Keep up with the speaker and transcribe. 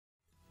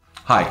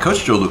Hi,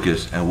 Coach Joe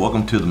Lukacs, and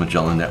welcome to the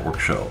Magellan Network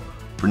Show.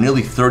 For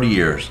nearly 30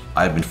 years,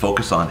 I've been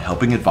focused on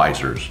helping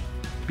advisors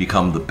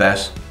become the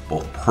best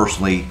both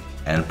personally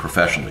and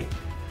professionally.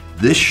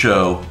 This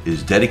show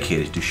is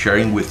dedicated to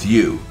sharing with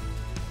you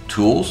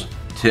tools,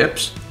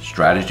 tips,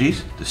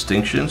 strategies,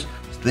 distinctions,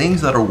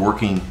 things that are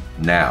working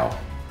now.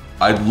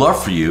 I'd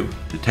love for you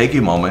to take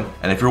a moment,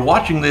 and if you're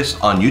watching this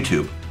on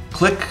YouTube,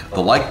 click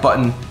the like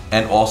button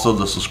and also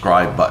the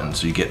subscribe button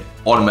so you get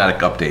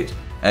automatic updates.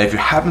 And if you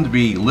happen to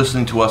be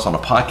listening to us on a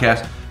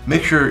podcast,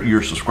 make sure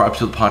you're subscribed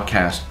to the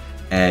podcast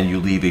and you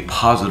leave a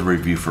positive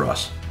review for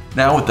us.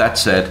 Now, with that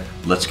said,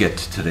 let's get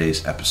to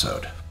today's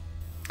episode.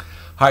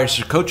 Hi, this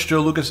is Coach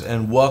Joe Lukacs,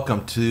 and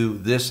welcome to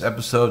this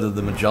episode of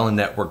the Magellan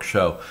Network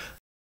Show.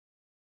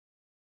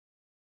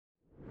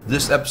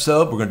 This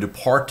episode, we're going to do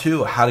part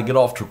 2 of how to get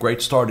off to a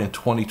great start in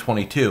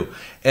 2022.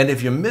 And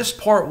if you missed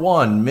part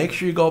 1, make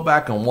sure you go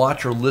back and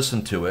watch or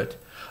listen to it.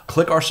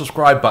 Click our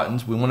subscribe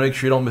buttons. We want to make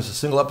sure you don't miss a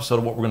single episode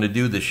of what we're going to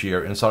do this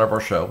year inside of our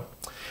show.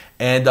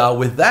 And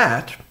with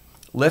that,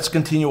 let's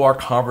continue our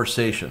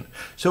conversation.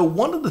 So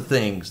one of the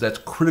things that's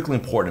critically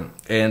important,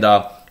 and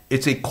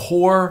it's a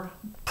core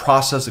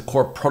process, a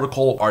core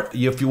protocol, or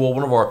if you will,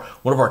 one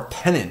of our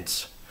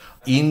tenets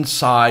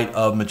inside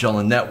of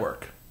Magellan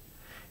Network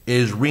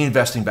is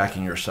reinvesting back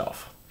in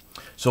yourself.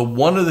 So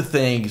one of the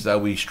things that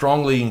we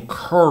strongly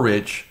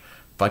encourage,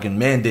 if I can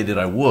mandate it,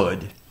 I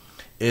would,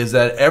 is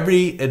that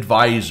every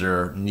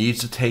advisor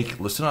needs to take,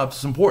 listen up,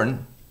 it's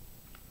important,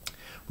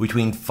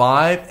 between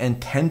 5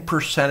 and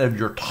 10% of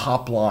your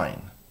top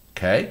line,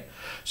 okay?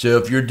 So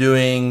if you're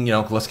doing,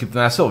 let's keep the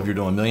math simple. If you're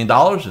doing $1 million,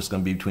 it's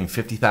going to be between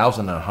 $50,000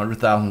 and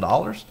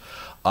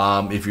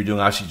 $100,000. If you're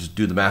doing, obviously, just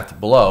do the math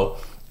below.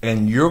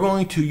 And you're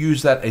going to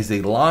use that as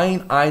a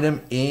line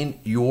item in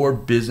your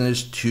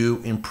business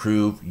to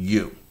improve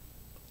you,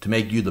 to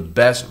make you the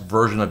best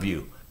version of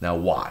you. Now,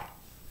 why?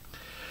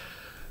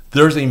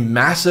 There's a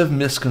massive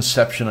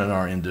misconception in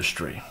our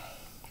industry,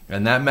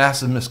 and that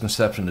massive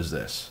misconception is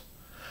this,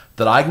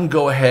 that I can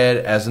go ahead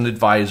as an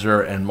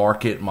advisor and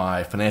market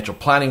my financial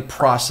planning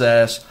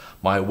process,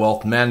 my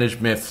wealth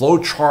management flow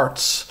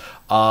charts,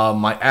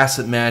 my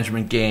asset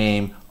management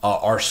game,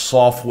 our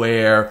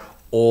software,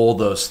 all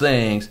those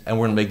things, and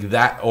we're going to make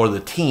that, or the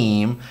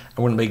team, and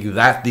we're going to make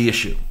that the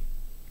issue.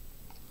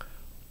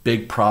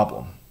 Big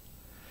problem.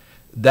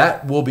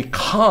 That will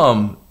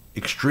become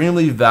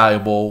extremely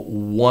valuable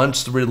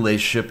once the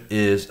relationship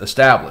is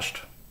established.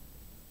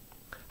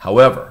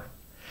 However,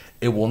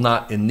 it will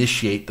not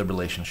initiate the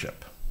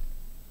relationship.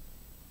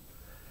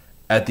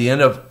 At the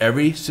end of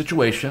every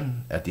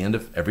situation, at the end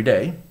of every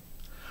day,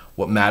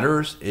 what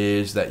matters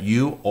is that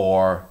you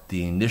are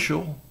the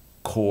initial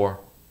core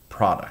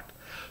product.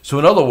 So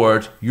in other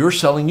words, you're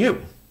selling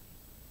you.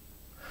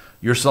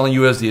 You're selling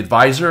you as the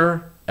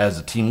advisor, as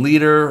the team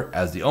leader,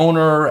 as the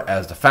owner,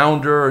 as the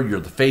founder. You're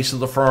the face of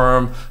the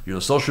firm. You're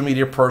the social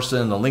media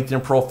person, the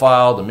LinkedIn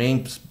profile, the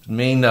main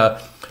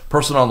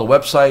person on the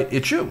website.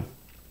 It's you.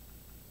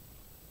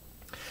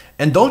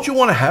 And don't you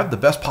want to have the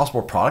best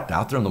possible product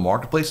out there in the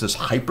marketplace, this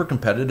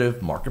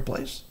hyper-competitive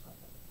marketplace?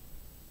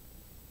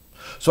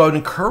 So I would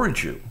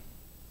encourage you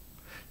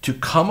to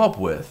come up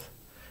with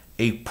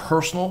a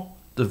personal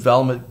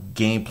development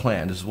game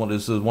plan. This is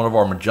one of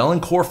our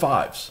Magellan Core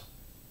 5s.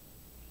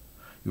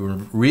 You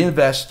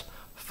reinvest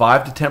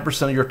 5 to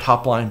 10% of your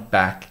top line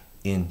back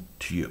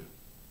into you.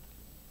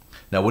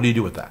 Now, what do you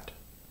do with that?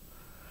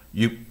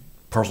 You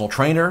personal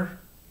trainer,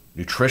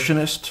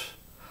 nutritionist,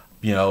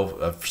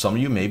 for some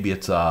of you, maybe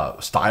it's a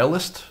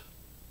stylist.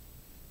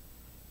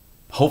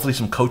 Hopefully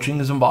some coaching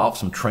is involved,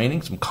 some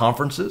training, some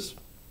conferences.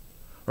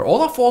 Or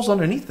all that falls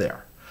underneath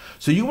there.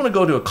 So you want to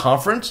go to a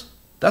conference,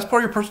 that's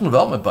part of your personal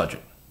development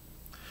budget.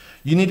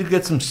 You need to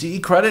get some CE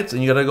credits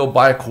and you got to go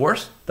buy a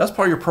course. That's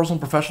part of your personal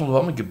and professional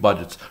development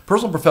budgets.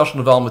 Personal and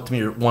professional development to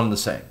me are one and the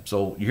same.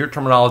 So you hear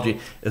terminology,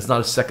 it's not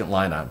a second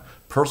line item.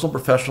 Personal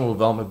and professional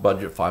development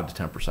budget, 5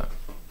 to 10%.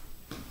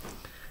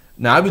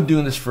 Now, I've been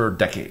doing this for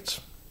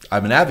decades.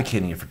 I've been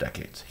advocating it for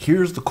decades.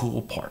 Here's the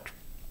cool part.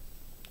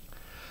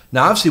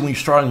 Now, obviously, when you're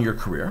starting your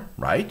career,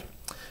 right,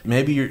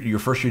 maybe your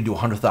first year you do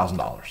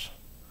 $100,000.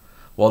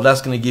 Well,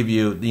 that's going to give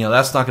you,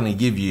 that's not going to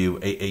give you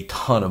a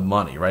ton of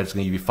money, right? It's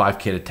going to give you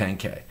 5K to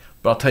 10K.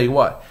 But I'll tell you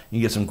what, you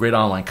can get some great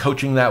online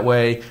coaching that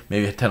way,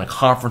 maybe attend a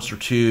conference or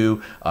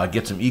two,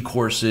 get some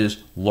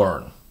e-courses,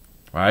 learn,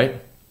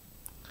 right?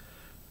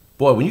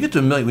 Boy, when you get to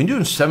 $1 million, when you're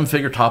doing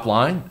 7-figure top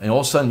line, and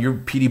all of a sudden your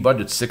PD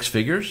budget's 6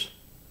 figures,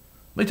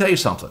 let me tell you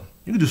something.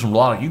 You can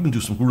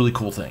do some really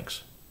cool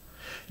things.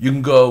 You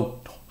can go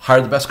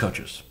hire the best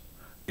coaches,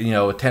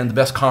 attend the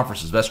best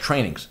conferences, best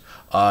trainings,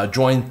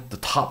 join the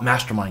top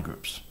mastermind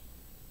groups.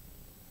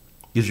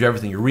 Gives you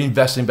everything. You're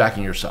reinvesting back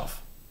in yourself.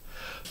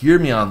 Hear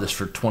me on this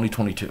for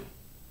 2022.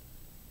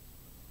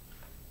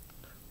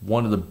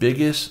 One of the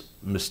biggest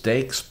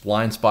mistakes,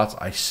 blind spots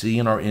I see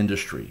in our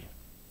industry,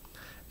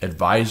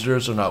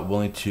 advisors are not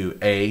willing to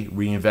A,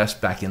 reinvest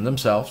back in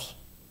themselves,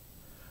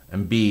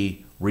 and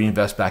B,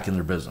 reinvest back in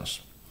their business.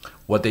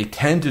 What they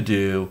tend to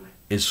do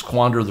is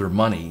squander their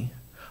money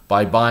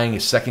by buying a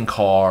second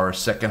car, a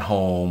second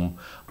home,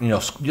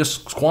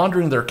 just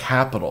squandering their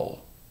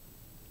capital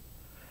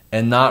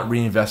and not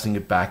reinvesting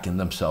it back in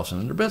themselves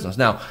and in their business.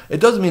 Now, it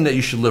doesn't mean that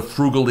you should live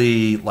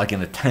frugally like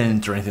in a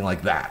tent or anything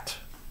like that.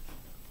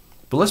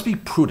 But let's be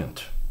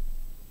prudent.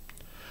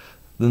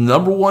 The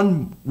number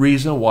one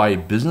reason why a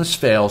business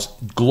fails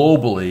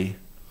globally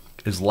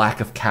is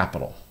lack of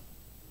capital.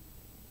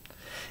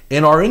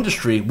 In our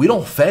industry, we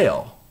don't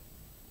fail.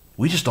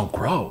 We just don't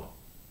grow.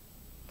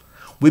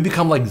 We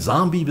become like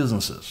zombie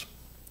businesses,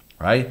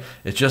 right?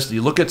 It's just,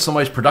 you look at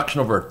somebody's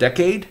production over a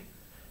decade,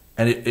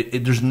 and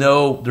there's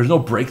no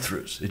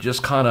breakthroughs. It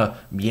just kind of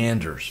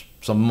meanders.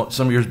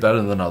 Some years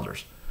better than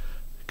others.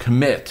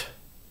 Commit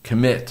to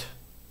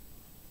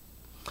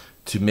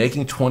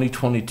making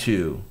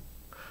 2022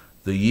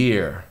 the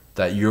year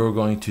that you're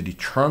going to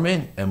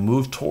determine and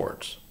move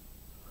towards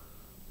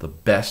the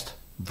best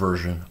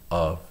version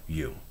of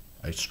you.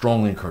 I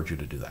strongly encourage you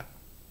to do that.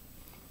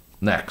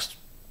 Next,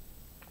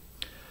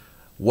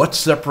 what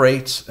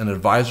separates an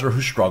advisor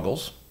who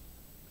struggles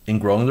in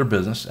growing their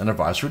business and an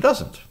advisor who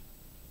doesn't?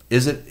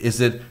 Is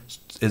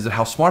it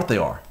how smart they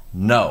are?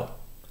 No.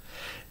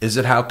 Is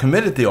it how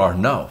committed they are?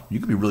 No. You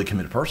could be a really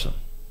committed person.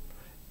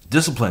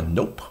 Discipline?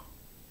 Nope.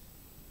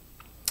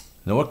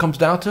 You know what it comes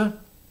down to?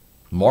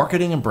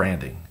 Marketing and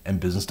branding and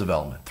business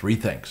development. 3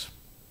 things.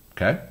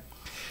 Okay?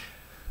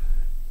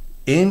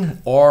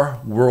 In our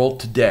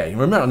world today,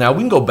 remember, now we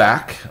can go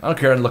back. I don't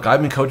care. Look,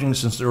 I've been coaching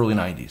since the early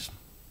 90s.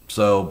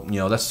 So,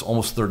 that's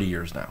almost 30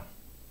 years now.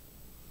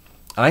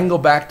 I can go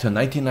back to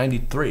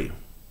 1993.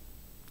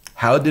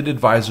 How did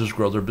advisors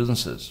grow their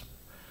businesses?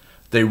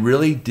 They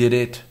really did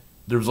it.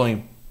 There was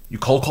only, you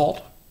cold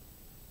called.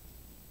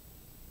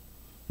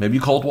 Maybe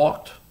you cold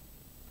walked.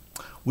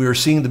 We were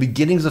seeing the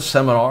beginnings of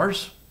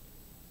seminars,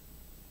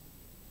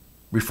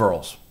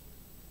 referrals.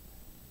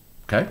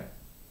 Okay?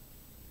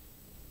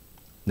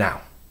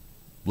 Now,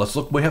 let's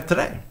look what we have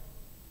today.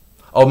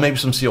 Oh, maybe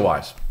some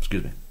COIs.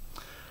 Excuse me.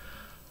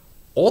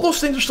 All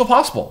those things are still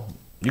possible.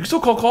 You can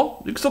still cold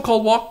call. You can still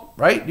cold walk,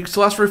 right? You can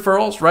still ask for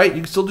referrals, right? You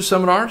can still do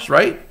seminars,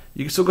 right?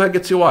 You can still go ahead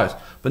and get COIs.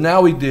 But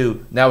now we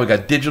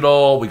got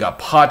digital, we got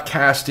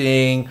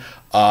podcasting,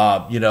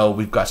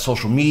 we've got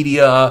social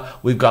media,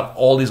 we've got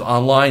all these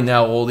online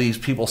now, all these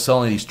people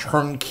selling these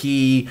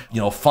turnkey,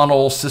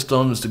 funnel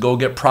systems to go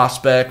get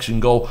prospects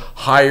and go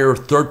hire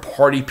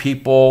third-party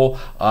people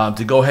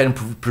to go ahead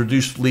and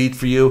produce leads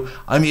for you.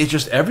 I mean, it's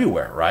just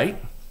everywhere,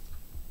 right?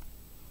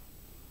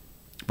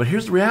 But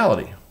here's the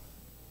reality.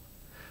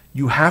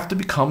 You have to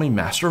become a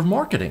master of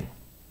marketing.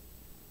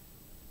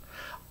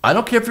 I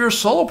don't care if you're a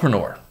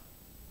solopreneur.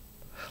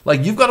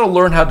 Like, you've got to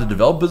learn how to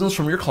develop business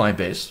from your client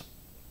base,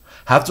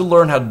 have to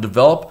learn how to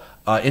develop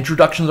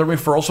introductions and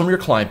referrals from your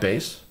client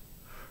base,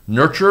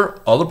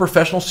 nurture other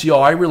professional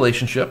COI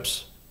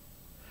relationships,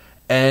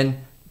 and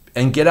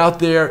get out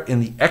there in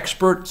the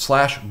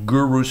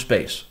expert/guru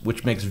space,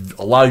 which makes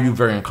a lot of you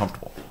very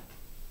uncomfortable.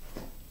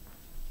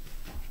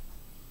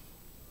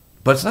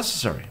 But it's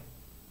necessary,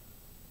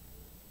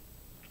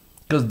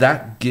 because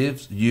that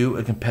gives you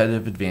a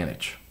competitive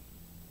advantage.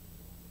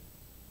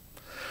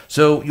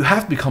 So you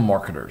have to become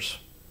marketers.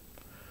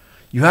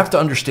 You have to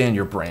understand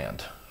your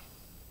brand.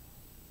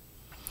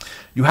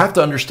 You have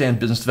to understand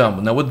business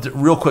development. Now,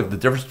 real quick, the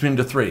difference between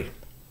the 3.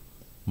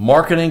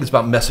 Marketing is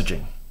about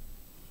messaging.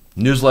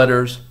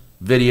 Newsletters,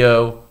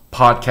 video,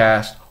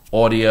 podcast,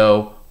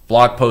 audio,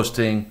 blog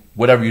posting,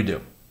 whatever you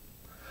do.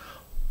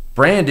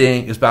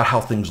 Branding is about how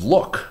things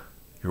look.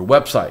 Your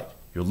website,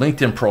 your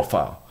LinkedIn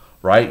profile,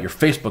 right? Your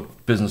Facebook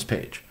business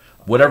page,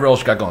 whatever else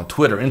you got going,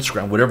 Twitter,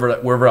 Instagram,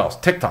 wherever else,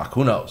 TikTok,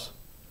 who knows?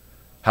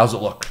 How's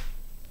it look?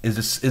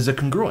 Is it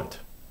congruent?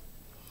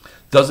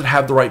 Does it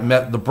have the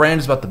right the brand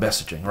is about the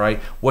messaging,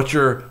 right? What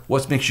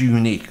makes you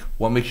unique?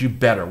 What makes you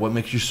better? What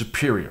makes you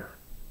superior?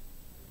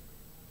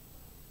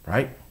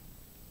 Right?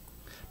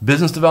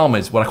 Business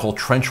development is what I call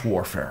trench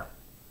warfare.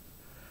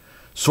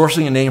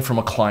 Sourcing a name from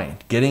a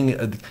client,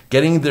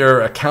 getting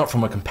their account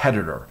from a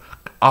competitor,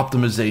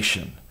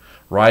 optimization,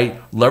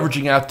 right?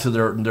 Leveraging out to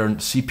their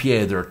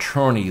CPA, their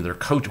attorney, their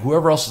coach,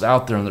 whoever else is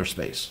out there in their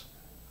space.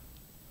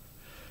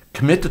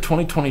 Commit to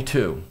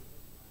 2022,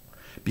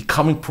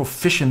 becoming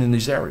proficient in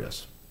these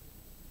areas.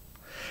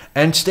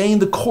 And staying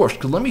the course,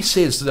 because let me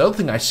say this, the other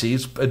thing I see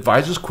is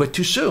advisors quit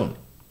too soon.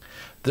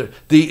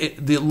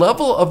 The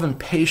level of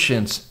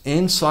impatience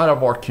inside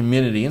of our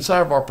community,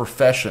 inside of our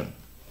profession,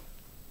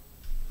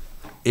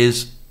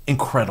 is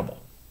incredible.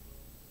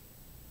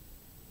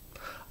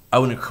 I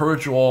would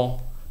encourage you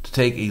all to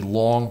take a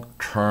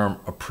long-term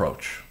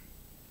approach.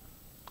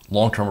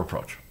 Long-term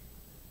approach.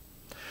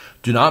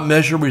 Do not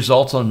measure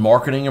results on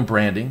marketing and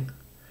branding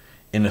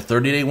in a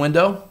 30-day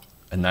window,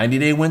 a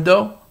 90-day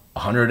window, a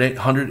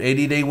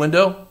 180-day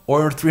window,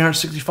 or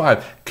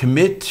 365.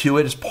 Commit to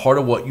it as part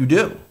of what you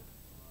do.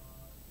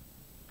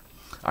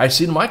 I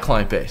see in my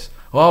client base,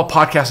 well,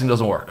 podcasting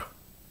doesn't work.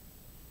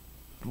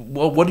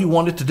 Well, what do you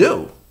want it to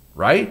do,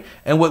 right?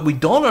 And what we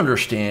don't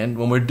understand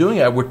when we're doing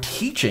it, we're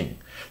teaching.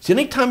 See,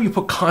 anytime you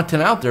put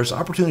content out there, there's an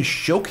opportunity to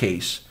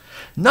showcase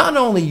not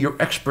only your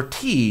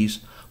expertise,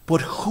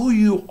 but who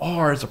you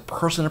are as a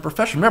person and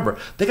professional. Remember,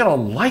 they got to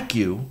like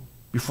you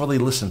before they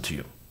listen to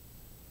you.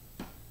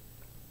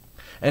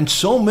 And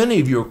so many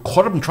of you are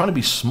caught up in trying to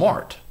be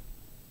smart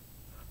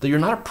that you're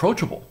not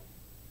approachable.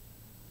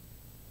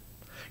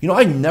 You know,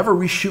 I never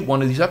reshoot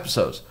one of these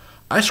episodes.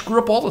 I screw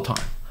up all the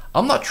time.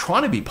 I'm not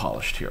trying to be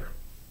polished here.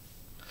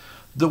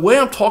 The way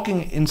I'm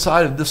talking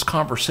inside of this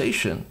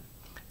conversation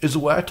is the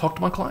way I talk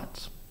to my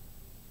clients.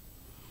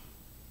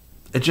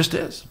 It just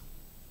is.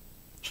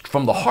 It's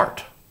from the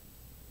heart.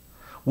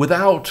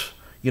 Without,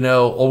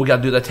 oh, we got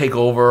to do that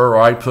takeover,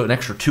 or I put an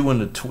extra 2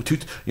 into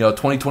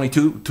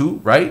 2022,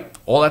 right?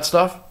 All that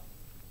stuff.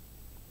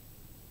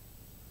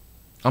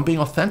 I'm being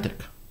authentic.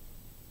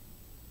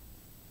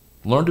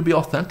 Learn to be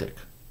authentic.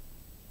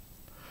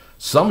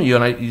 Some of you,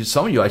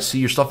 I see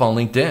your stuff on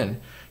LinkedIn.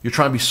 You're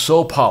trying to be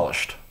so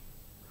polished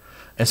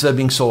instead of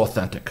being so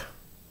authentic.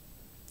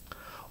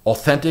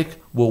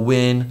 Authentic will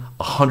win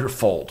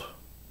 100-fold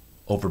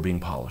over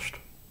being polished.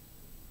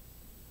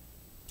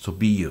 So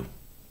be you.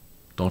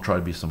 Don't try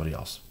to be somebody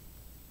else.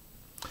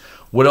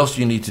 What else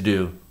do you need to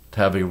do to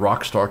have a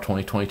rock star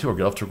 2022 or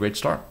get off to a great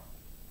start?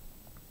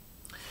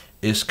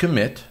 Is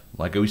commit,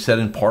 like we said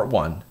in part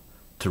 1,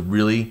 to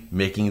really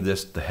making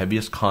this the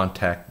heaviest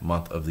contact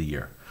month of the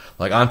year.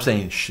 Like I'm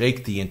saying,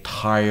 shake the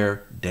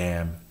entire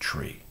damn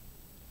tree.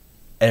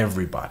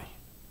 Everybody.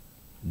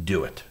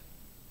 Do it.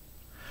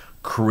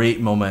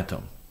 Create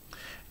momentum.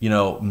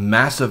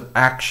 Massive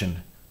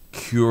action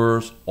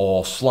cures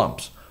all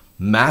slumps.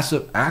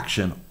 Massive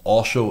action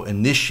also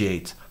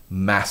initiates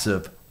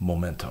massive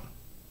momentum.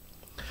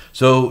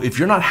 So if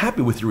you're not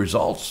happy with your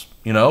results,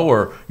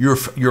 or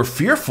you're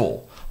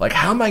fearful, like,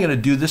 how am I going to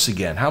do this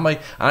again? How am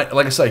like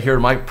I said here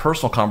in my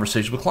personal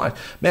conversation with clients,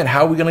 man,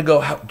 how are we going to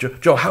go?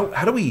 Joe, how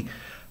are we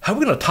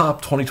going to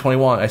top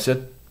 2021? I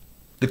said,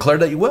 declare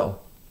that you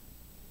will.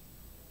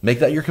 Make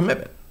that your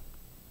commitment.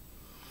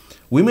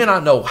 We may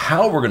not know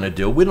how we're going to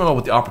do it. We don't know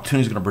what the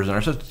opportunity is going to present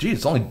ourselves. Gee,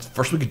 it's only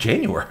first week of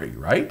January,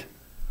 right?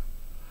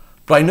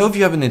 But I know if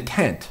you have an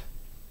intent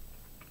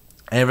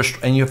and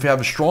if you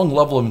have a strong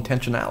level of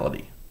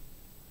intentionality,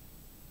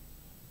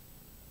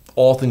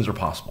 all things are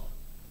possible.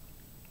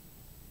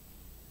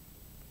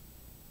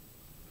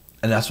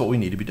 And that's what we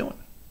need to be doing.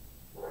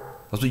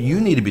 That's what you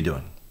need to be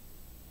doing.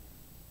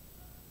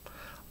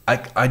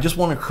 I just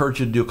want to encourage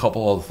you to do a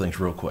couple other things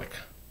real quick.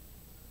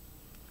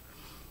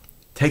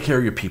 Take care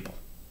of your people.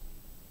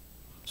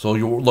 So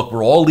look,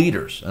 we're all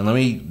leaders, and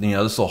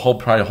this is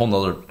probably a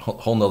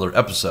whole nother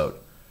episode.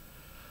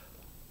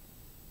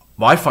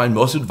 I find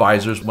most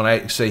advisors, when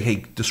I say,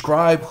 hey,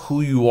 describe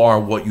who you are,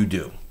 what you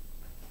do,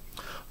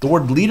 the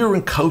word leader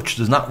and coach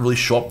does not really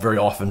show up very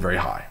often, very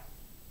high.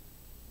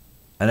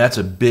 And that's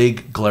a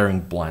big,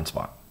 glaring blind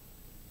spot.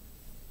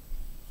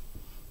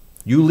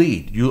 You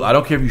lead. I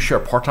don't care if you share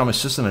a part-time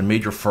assistant in a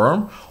major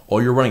firm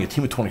or you're running a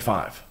team of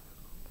 25.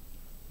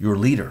 You're a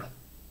leader.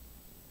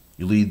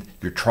 You lead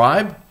your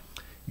tribe.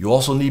 You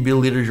also need to be a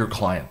leader of your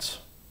clients.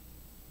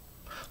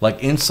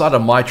 Like inside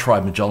of my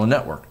tribe, Magellan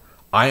Network,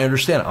 I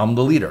understand I'm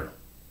the leader.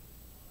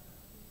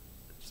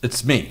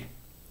 It's me.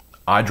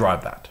 I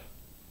drive that.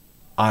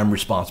 I'm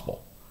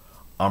responsible.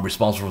 I'm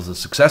responsible for the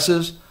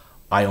successes.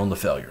 I own the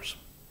failures.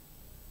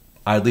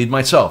 I lead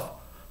myself.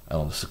 I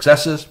own the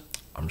successes.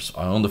 I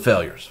own the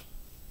failures.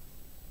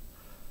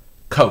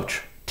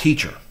 Coach,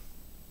 teacher.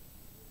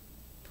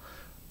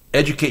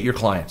 Educate your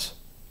clients.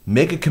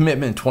 Make a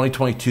commitment in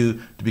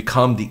 2022 to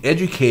become the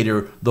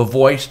educator, the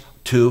voice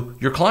to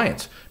your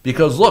clients.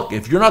 Because look,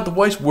 if you're not the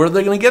voice, where are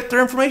they going to get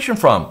their information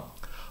from?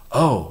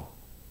 Oh,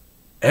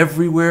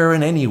 everywhere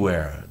and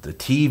anywhere. The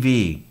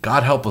TV,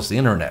 God help us, the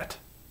internet,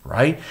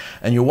 right?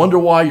 And you wonder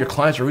why your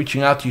clients are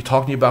reaching out to you,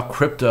 talking to you about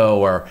crypto,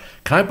 or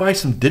can I buy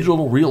some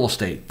digital real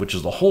estate, which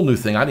is a whole new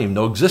thing I didn't even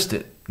know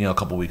existed, a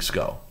couple weeks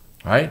ago,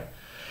 right?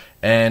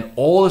 And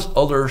all this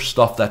other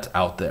stuff that's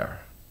out there.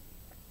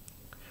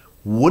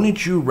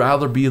 Wouldn't you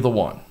rather be the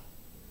one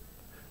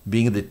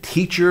being the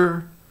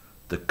teacher,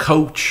 the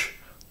coach,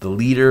 the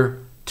leader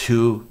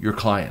to your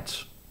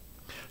clients?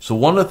 So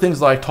one of the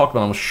things that I talk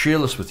about, I'm going to share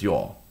this with you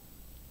all.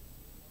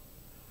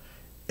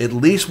 At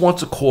least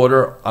once a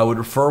quarter, I would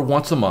refer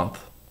once a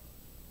month,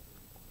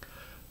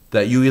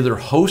 that you either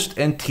host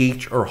and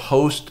teach or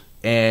host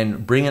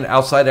and bring an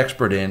outside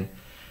expert in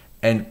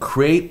and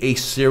create a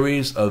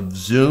series of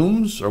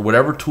Zooms or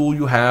whatever tool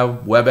you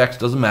have, WebEx,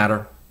 doesn't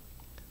matter,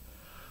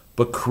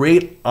 but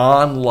create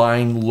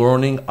online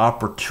learning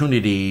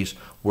opportunities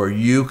where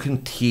you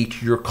can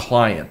teach your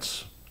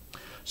clients.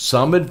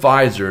 Some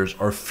advisors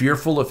are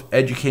fearful of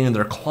educating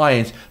their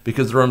clients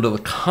because they're under the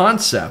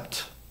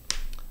concept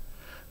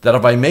that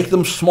if I make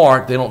them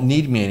smart, they don't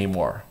need me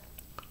anymore.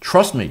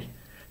 Trust me,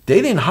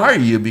 they didn't hire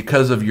you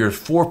because of your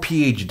 4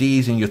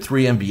 PhDs and your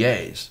 3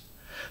 MBAs.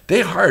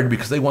 They hired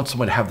because they want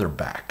someone to have their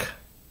back.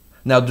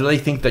 Now, do they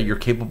think that you're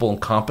capable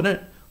and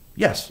competent?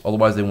 Yes,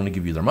 otherwise they wouldn't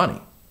give you their money.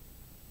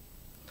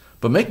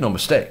 But make no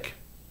mistake,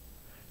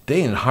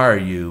 they didn't hire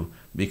you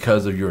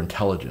because of your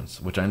intelligence,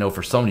 which I know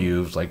for some of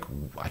you, it's like,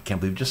 I can't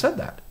believe you just said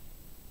that.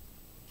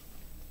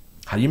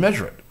 How do you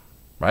measure it,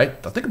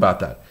 right? Now think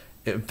about that.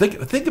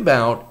 Think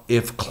about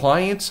if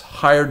clients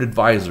hired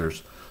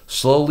advisors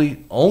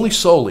only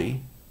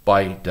solely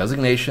by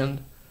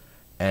designation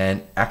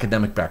and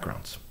academic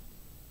backgrounds.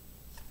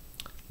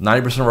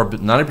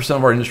 90%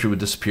 of our industry would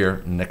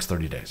disappear in the next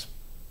 30 days.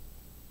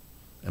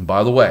 And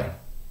by the way,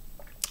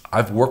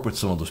 I've worked with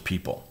some of those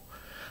people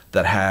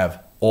that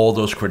have all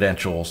those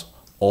credentials,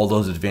 all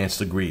those advanced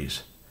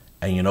degrees.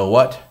 And you know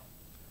what?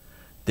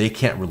 They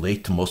can't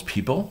relate to most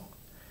people,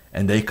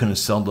 and they couldn't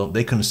sell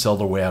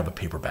their way out of a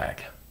paper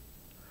bag.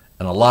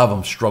 And a lot of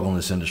them struggle in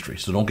this industry.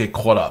 So don't get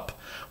caught up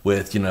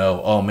with,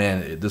 oh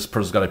man, this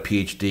person's got a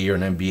PhD or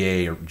an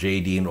MBA or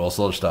JD and all this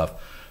other stuff.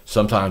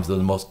 Sometimes they're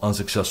the most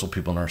unsuccessful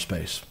people in our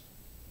space,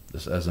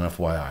 just as an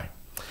FYI.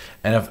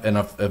 And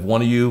if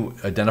one of you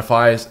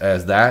identifies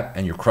as that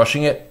and you're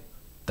crushing it,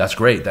 that's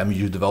great. That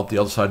means you develop the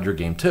other side of your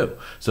game too.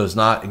 So it's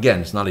not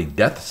a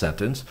death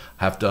sentence.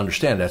 I have to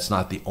understand that's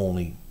not the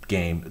only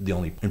game, the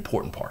only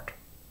important part.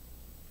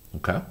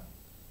 Okay?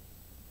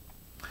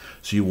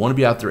 So you want to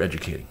be out there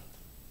educating.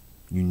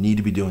 You need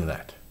to be doing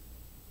that.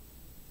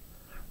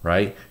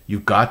 Right?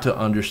 You've got to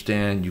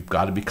understand, you've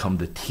got to become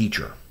the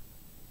teacher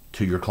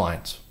to your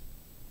clients.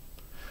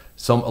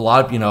 When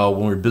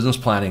we were business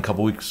planning a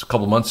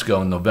couple months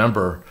ago in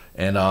November,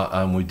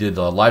 and we did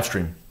a live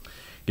stream,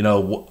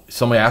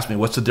 somebody asked me,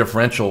 what's the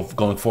differential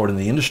going forward in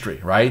the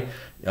industry, right?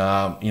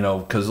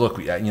 Because look,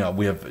 we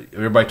have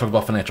everybody talk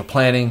about financial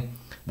planning.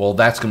 Well,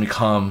 that's going to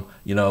become,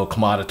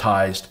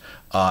 commoditized.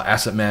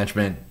 Asset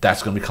management,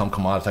 that's going to become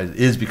commoditized,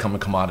 is becoming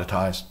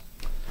commoditized.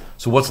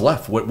 So what's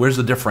left? Where's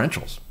the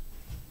differentials?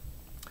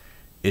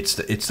 It's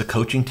the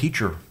coaching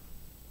teacher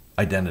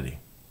identity.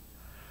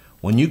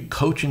 When you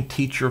coach and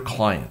teach your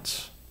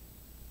clients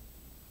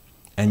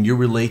and you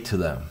relate to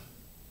them,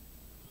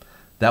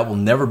 that will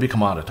never be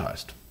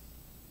commoditized.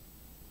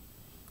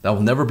 That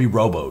will never be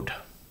roboed,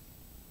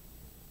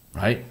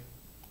 right?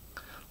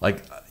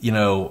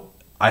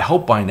 I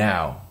hope by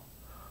now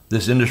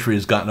this industry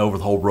has gotten over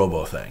the whole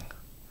robo thing.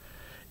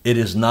 It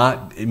is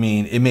not, it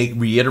may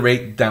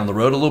reiterate down the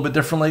road a little bit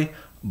differently,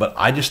 but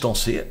I just don't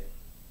see it.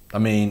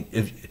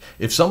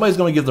 If somebody's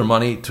going to give their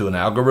money to an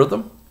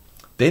algorithm,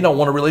 they don't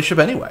want a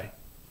relationship anyway.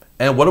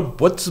 And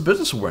what's the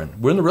business we're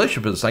in? We're in the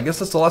relationship business. I guess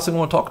that's the last thing I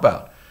want to talk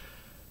about.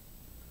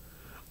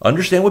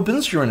 Understand what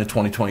business you're in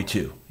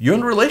 2022. You're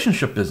in the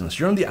relationship business.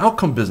 You're in the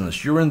outcome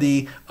business. You're in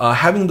the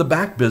having the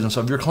back business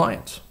of your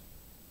clients.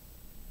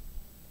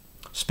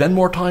 Spend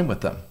more time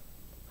with them.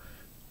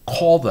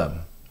 Call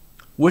them.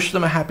 Wish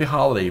them a happy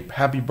holiday,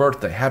 happy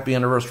birthday, happy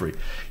anniversary.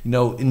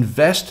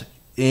 Invest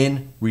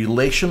in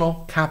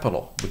relational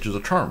capital, which is a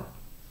term.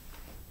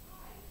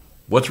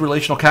 What's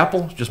relational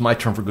capital? It's just my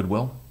term for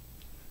goodwill.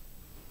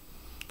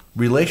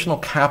 Relational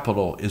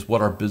capital is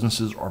what our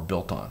businesses are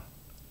built on.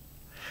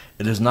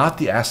 It is not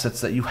the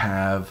assets that you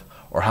have,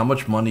 or how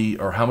much money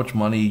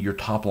you're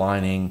top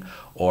lining,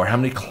 or how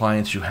many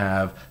clients you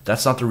have.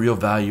 That's not the real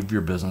value of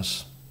your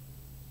business.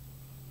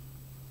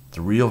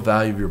 The real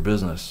value of your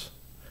business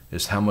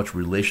is how much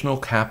relational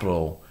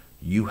capital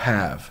you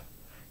have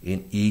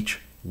in each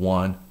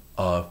one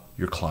of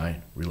your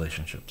client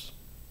relationships.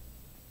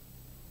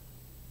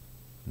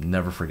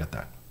 Never forget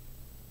that.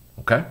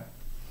 Okay?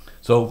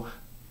 So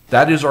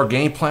that is our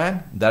game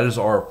plan. That is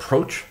our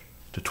approach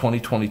to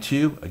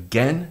 2022.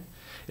 Again,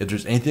 if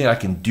there's anything I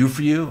can do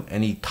for you,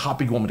 any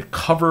topic you want me to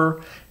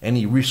cover,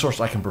 any resource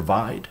I can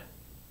provide,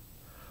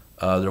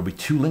 there'll be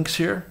 2 links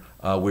here.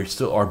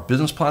 Our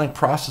business planning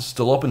process is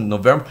still open in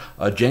November.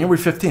 January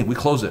 15th, we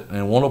close it, and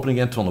it won't open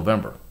again until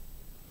November.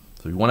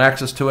 So if you want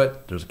access to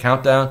it, there's a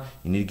countdown.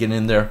 You need to get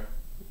in there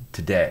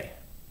today.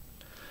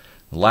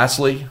 And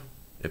lastly,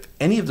 if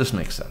any of this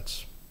makes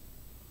sense,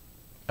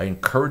 I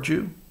encourage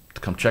you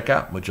to come check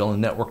out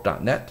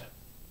MagellanNetwork.net.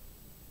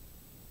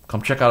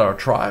 Come check out our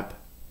tribe.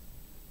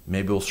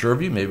 Maybe it'll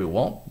serve you, maybe it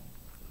won't.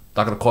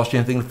 Not going to cost you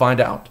anything to find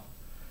out.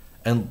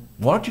 And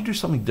why don't you do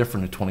something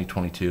different in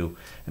 2022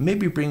 and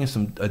maybe bring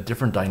in a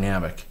different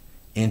dynamic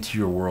into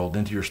your world,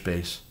 into your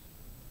space,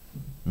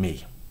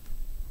 me.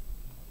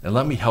 And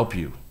let me help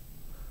you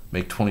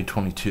make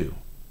 2022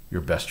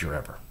 your best year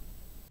ever.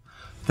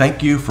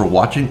 Thank you for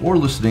watching or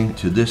listening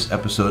to this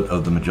episode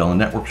of the Magellan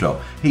Network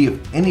Show. Hey,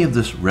 if any of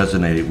this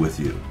resonated with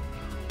you,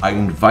 I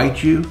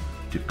invite you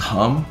to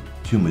come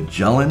to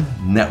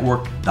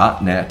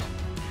MagellanNetwork.net,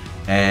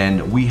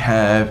 and we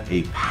have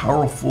a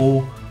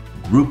powerful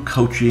group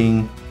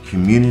coaching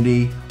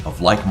community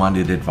of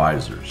like-minded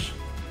advisors.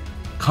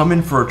 Come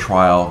in for a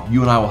trial.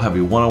 You and I will have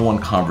a one-on-one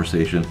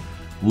conversation.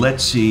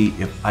 Let's see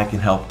if I can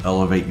help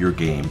elevate your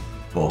game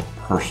both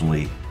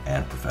personally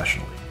and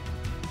professionally.